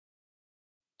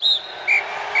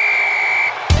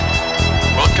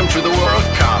to the World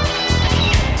Cup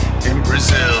in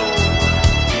Brazil,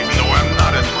 even though I'm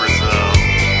not in Brazil.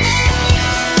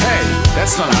 Hey,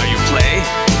 that's not how you play.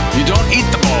 You don't eat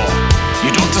the ball.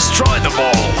 You don't destroy the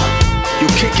ball. You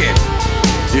kick it.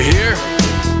 You hear?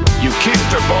 You kick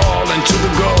the ball into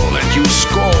the goal and you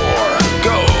score.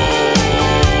 Goal.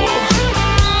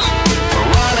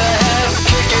 Run ahead,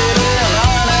 kick it in.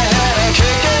 Run ahead and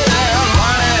kick it in.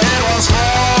 Run ahead once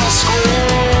more.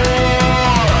 Score.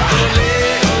 Ole,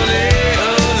 ole,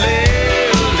 ole,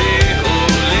 ole,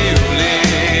 ole, ole.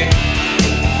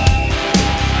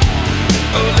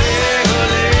 Ole,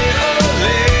 ole, ole,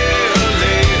 ole,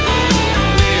 ole, ole.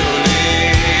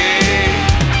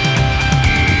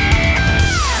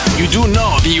 You do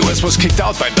know the US was kicked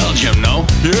out by Belgium, no?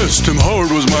 Yes, Tim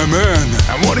Howard was my man.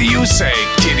 And what do you say,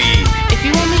 kitty? If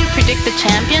you want me to predict the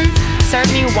champions,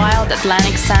 serve me wild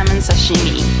Atlantic salmon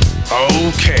sashimi.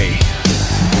 Okay.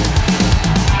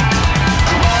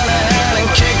 Run ahead and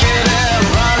kick it in.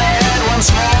 Run ahead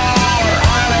once more.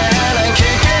 Run ahead and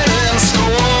kick it in. Score.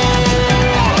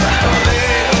 Ole,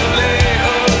 ole,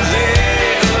 ole,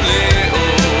 ole,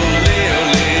 ole,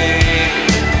 ole.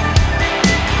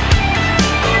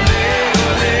 Ole,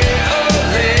 ole, ole, ole,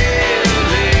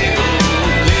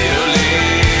 ole,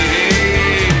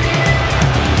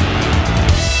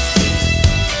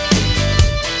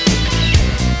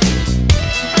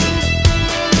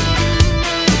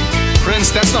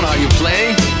 Prince, that's not how you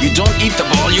play. You don't eat the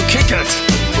ball, you kick it.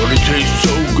 But it tastes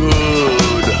so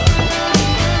good.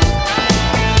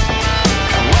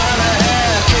 Run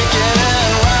ahead, kick it in.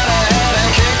 Run ahead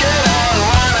and kick it in.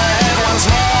 Run ahead once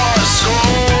more. Score.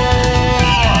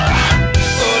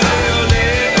 Ole, ole,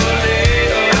 ole,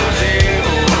 ole, ole,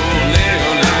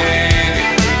 ole.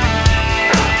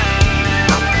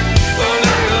 Ole,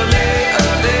 ole,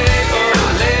 ole, ole,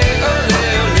 ole,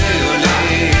 ole,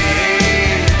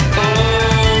 ole.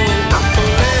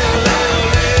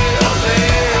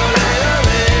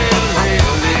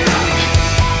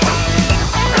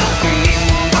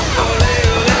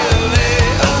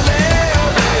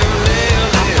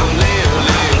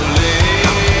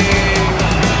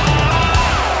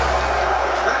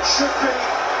 That should be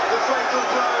the fatal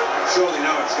blow. Surely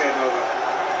now it's game over.